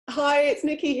Hi, it's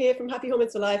Nikki here from Happy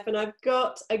Hormones for Life, and I've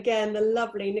got again the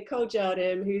lovely Nicole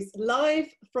Jardim, who's live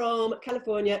from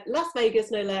California, Las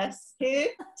Vegas no less, here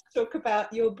to talk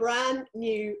about your brand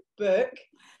new book.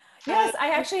 Yes,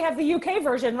 I actually have the UK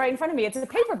version right in front of me. It's a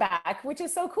paperback, which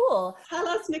is so cool. Tell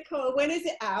us, Nicole, when is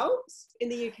it out in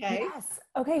the UK? Yes.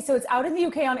 Okay, so it's out in the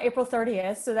UK on April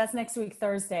 30th, so that's next week,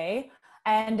 Thursday.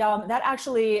 And that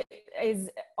actually is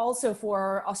also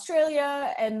for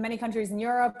Australia and many countries in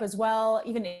Europe as well,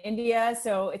 even India.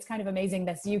 So it's kind of amazing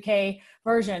this UK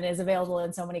version is available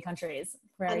in so many countries.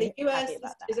 And the US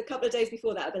is a couple of days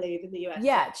before that, I believe, in the US.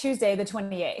 Yeah, Tuesday the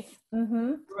 28th.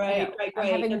 Mm-hmm. Great. I'm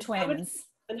having twins.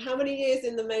 And how many years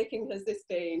in the making has this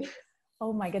been?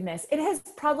 Oh my goodness. It has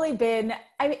probably been,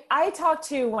 I talked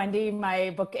to Wendy, my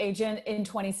book agent, in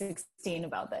 2016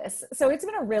 about this. So it's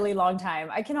been a really long time.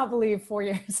 I cannot believe 4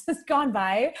 years has gone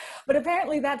by, but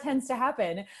apparently that tends to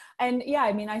happen. And yeah,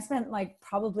 I spent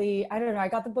probably, I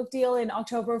got the book deal in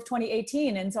October of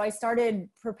 2018. And so I started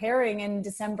preparing in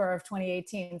December of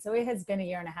 2018. So it has been a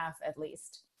year and a half at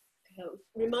least.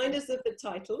 Remind us of the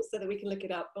title so that we can look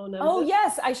it up on Oh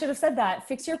yes, I should have said that.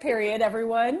 Fix Your Period,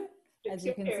 everyone. As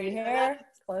you can see here,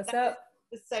 close up.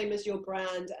 The same as your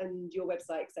brand and your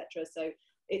website, etc. So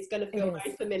it's going to feel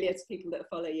very familiar to people that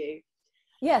follow you.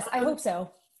 Yes, I hope so.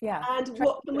 Yeah. And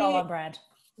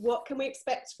what can we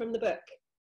expect from the book?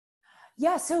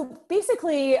 Yeah, so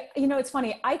basically, it's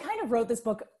funny. I kind of wrote this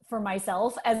book for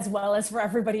myself as well as for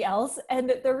everybody else.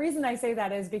 And the reason I say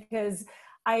that is because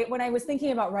when I was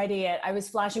thinking about writing it, I was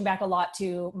flashing back a lot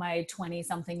to my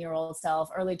 20-something-year-old self,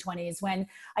 early 20s, when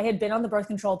I had been on the birth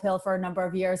control pill for a number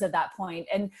of years at that point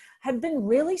and had been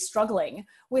really struggling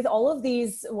with all of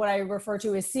these, what I refer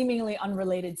to as seemingly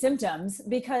unrelated symptoms,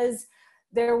 because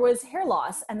there was hair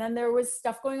loss, and then there was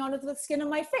stuff going on with the skin on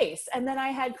my face, and then I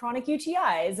had chronic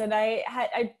UTIs, and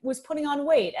I was putting on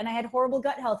weight, and I had horrible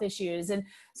gut health issues. And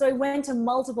so I went to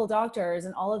multiple doctors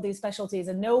and all of these specialties,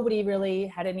 and nobody really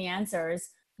had any answers,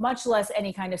 much less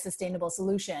any kind of sustainable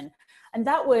solution. And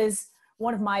that was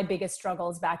one of my biggest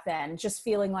struggles back then, just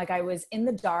feeling like I was in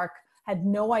the dark, had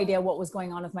no idea what was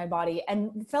going on with my body,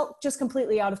 and felt just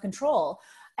completely out of control.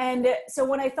 And so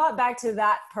when I thought back to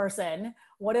that person,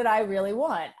 what did I really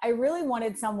want? I really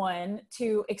wanted someone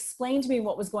to explain to me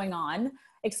what was going on,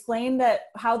 explain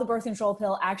how the birth control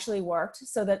pill actually worked,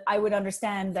 so that I would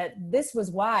understand that this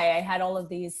was why I had all of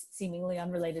these seemingly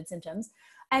unrelated symptoms,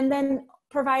 and then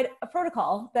provide a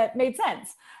protocol that made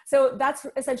sense. So that's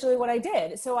essentially what I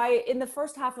did. So in the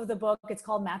first half of the book, it's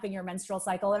called Mapping Your Menstrual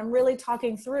Cycle, and I'm really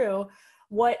talking through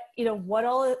what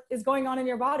all is going on in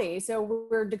your body. So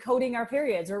we're decoding our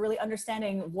periods. We're really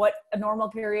understanding what a normal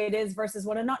period is versus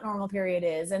what a not normal period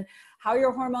is, and how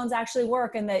your hormones actually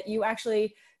work, and that you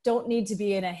actually don't need to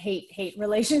be in a hate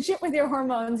relationship with your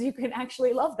hormones. You can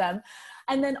actually love them.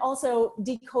 And then also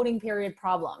decoding period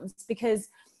problems, because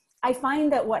I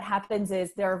find that what happens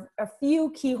is there are a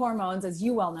few key hormones, as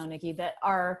you well know, Nikki, that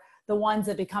are the ones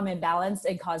that become imbalanced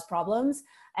and cause problems.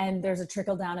 And there's a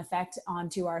trickle down effect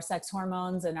onto our sex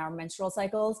hormones and our menstrual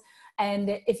cycles.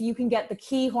 And if you can get the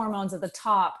key hormones at the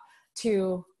top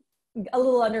to a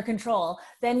little under control,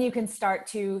 then you can start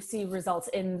to see results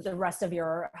in the rest of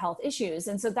your health issues.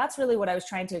 And so that's really what I was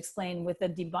trying to explain with the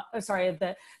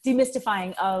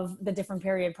demystifying of the different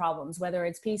period problems, whether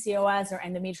it's PCOS or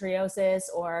endometriosis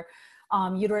or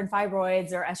uterine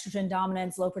fibroids or estrogen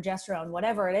dominance, low progesterone,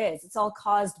 whatever it is. It's all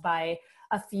caused by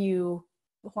a few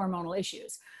hormonal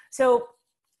issues. So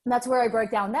that's where I break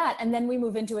down that. And then we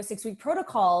move into a 6-week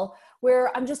protocol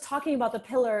where I'm just talking about the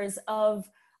pillars of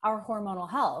our hormonal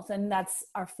health. And that's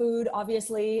our food,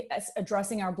 obviously,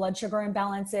 addressing our blood sugar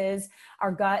imbalances,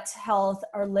 our gut health,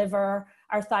 our liver,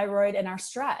 our thyroid, and our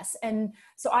stress. And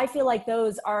so I feel like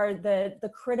those are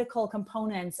the critical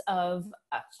components of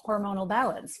hormonal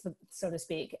balance, so to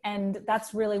speak. And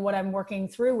that's really what I'm working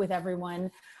through with everyone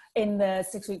in the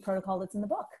 6-week protocol that's in the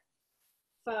book.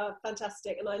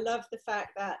 Fantastic. And I love the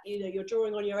fact that you're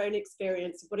drawing on your own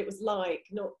experience of what it was like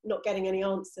not getting any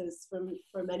answers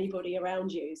from anybody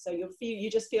around you. So you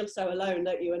just feel so alone,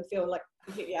 don't you, and feel like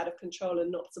completely out of control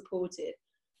and not supported.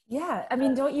 Yeah.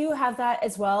 Don't you have that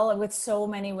as well with so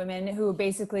many women who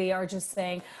basically are just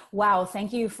saying, wow,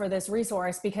 thank you for this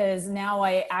resource, because now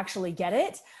I actually get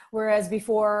it. Whereas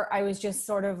before I was just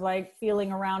sort of like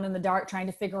feeling around in the dark, trying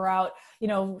to figure out,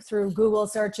 through Google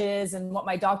searches and what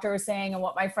my doctor is saying and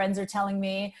what my friends are telling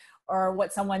me, or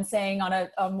what someone's saying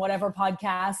on whatever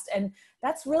podcast. And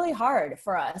that's really hard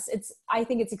for us. I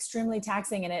think it's extremely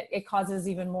taxing, and it causes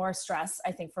even more stress,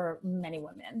 I think, for many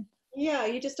women. Yeah,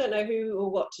 you just don't know who or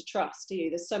what to trust, do you?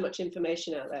 There's so much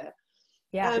information out there.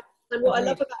 Yeah. And what I Agreed.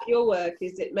 love about your work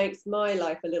is it makes my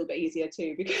life a little bit easier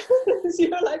too, because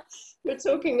you're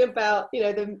talking about,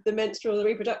 the menstrual, the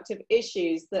reproductive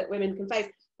issues that women can face,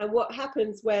 and what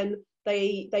happens when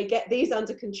they get these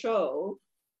under control,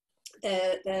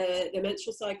 their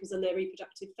menstrual cycles and their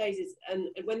reproductive phases, and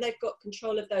when they've got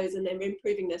control of those and they're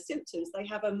improving their symptoms, they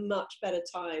have a much better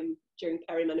time during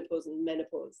perimenopause and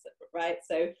menopause, right?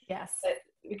 So Yes.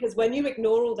 because when you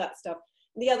ignore all that stuff,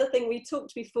 the other thing we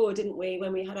talked before, didn't we,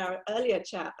 when we had our earlier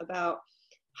chat about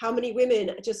how many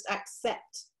women just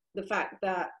accept the fact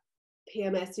that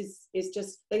PMS is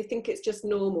just, they think it's just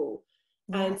normal.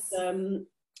 Yes. And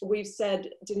we've said,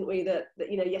 didn't we, that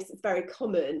yes, it's very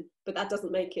common, but that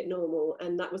doesn't make it normal.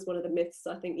 And that was one of the myths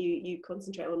I think you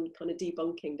concentrate on kind of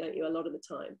debunking, don't you, a lot of the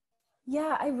time?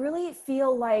 Yeah, I really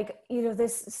feel like,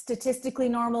 this statistically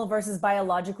normal versus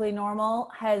biologically normal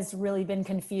has really been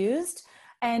confused.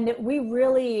 And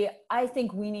I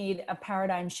think we need a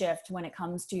paradigm shift when it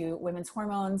comes to women's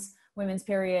hormones, women's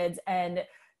periods, and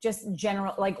just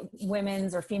general, like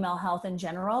women's or female health in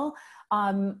general.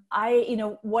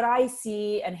 What I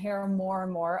see and hear more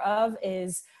and more of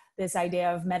is this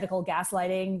idea of medical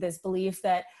gaslighting, this belief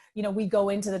that, we go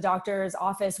into the doctor's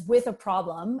office with a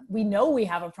problem. We know we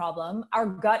have a problem. Our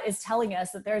gut is telling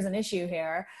us that there's an issue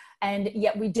here. And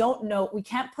yet we don't know, we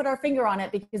can't put our finger on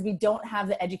it because we don't have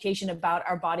the education about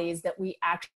our bodies that we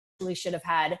actually should have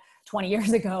had 20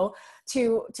 years ago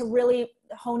to really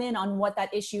hone in on what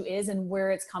that issue is and where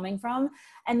it's coming from.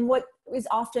 And what is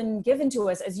often given to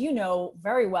us, as you know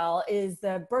very well, is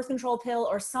the birth control pill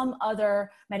or some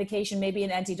other medication, maybe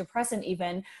an antidepressant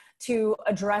even, to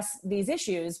address these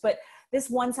issues. But this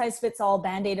one size fits all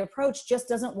Band-Aid approach just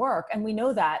doesn't work. And we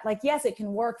know that. Like, yes, it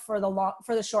can work for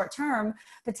the short term,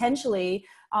 potentially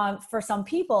for some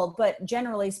people, but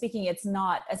generally speaking, it's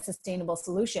not a sustainable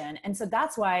solution. And so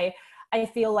that's why I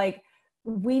feel like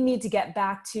we need to get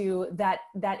back to that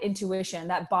intuition,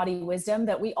 that body wisdom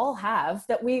that we all have,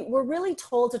 that we were really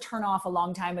told to turn off a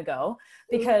long time ago,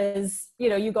 because,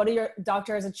 you go to your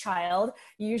doctor as a child,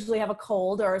 you usually have a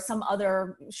cold or some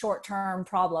other short-term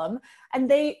problem, and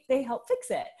they help fix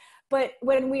it. But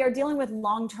when we are dealing with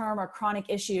long-term or chronic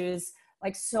issues,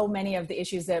 like so many of the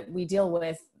issues that we deal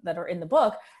with that are in the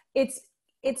book, it's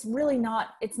really not,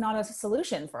 it's not a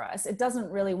solution for us. It doesn't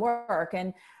really work.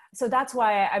 And so that's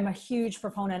why I'm a huge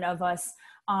proponent of us,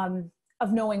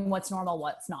 of knowing what's normal,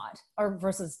 what's not, or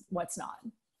versus what's not.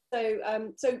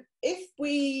 So if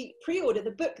we pre-order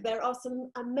the book, there are some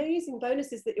amazing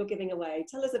bonuses that you're giving away.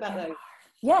 Tell us about those.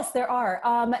 Yes, there are.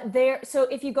 So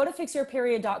if you go to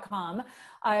fixyourperiod.com,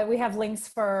 we have links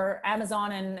for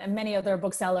Amazon and many other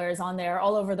booksellers on there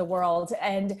all over the world.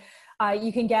 And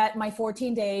you can get my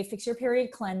 14-day Fix Your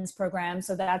Period Cleanse program.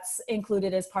 So that's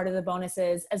included as part of the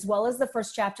bonuses, as well as the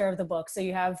first chapter of the book. So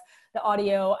you have the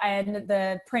audio and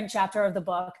the print chapter of the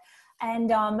book.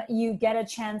 And you get a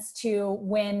chance to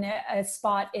win a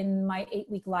spot in my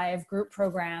 8-week live group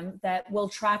program that will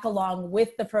track along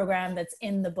with the program that's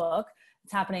in the book.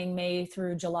 It's happening May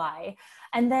through July.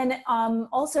 And then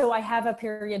also I have a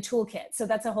period toolkit. So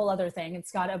that's a whole other thing.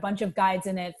 It's got a bunch of guides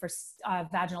in it for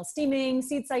vaginal steaming,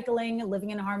 seed cycling, living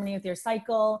in harmony with your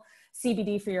cycle,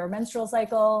 CBD for your menstrual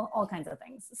cycle, all kinds of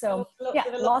things. So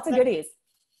lots of goodies.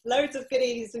 Loads of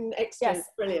goodies and extras. Yes.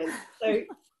 Brilliant. So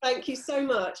thank you so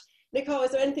much. Nicole,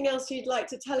 is there anything else you'd like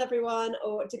to tell everyone,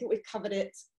 or do you think we've covered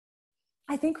it?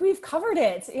 I think we've covered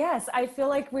it. Yes. I feel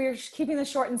like we're keeping this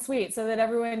short and sweet so that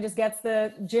everyone just gets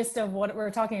the gist of what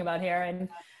we're talking about here, and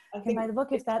can buy the book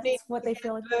if that's what they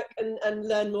feel. Book and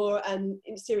learn more. And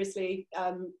seriously,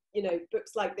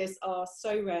 books like this are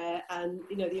so rare, and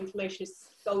the information is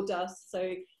gold dust.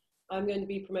 So I'm going to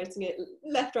be promoting it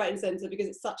left, right, and centre because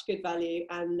it's such good value,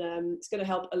 and it's going to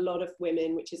help a lot of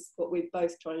women, which is what we're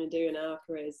both trying to do in our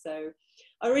careers. So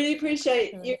I really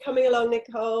appreciate you coming along,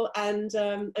 Nicole, and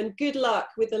good luck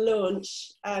with the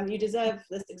launch. You deserve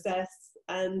the success,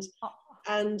 and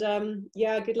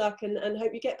good luck, and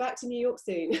hope you get back to New York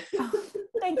soon.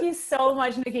 Thank you so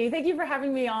much, Nikki. Thank you for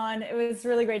having me on. It was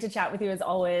really great to chat with you as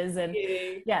always. And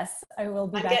yes, I will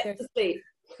be back there. To sleep.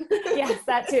 Yes,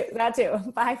 that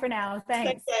too. Bye for now.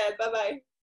 Thanks. Take care. Bye-bye.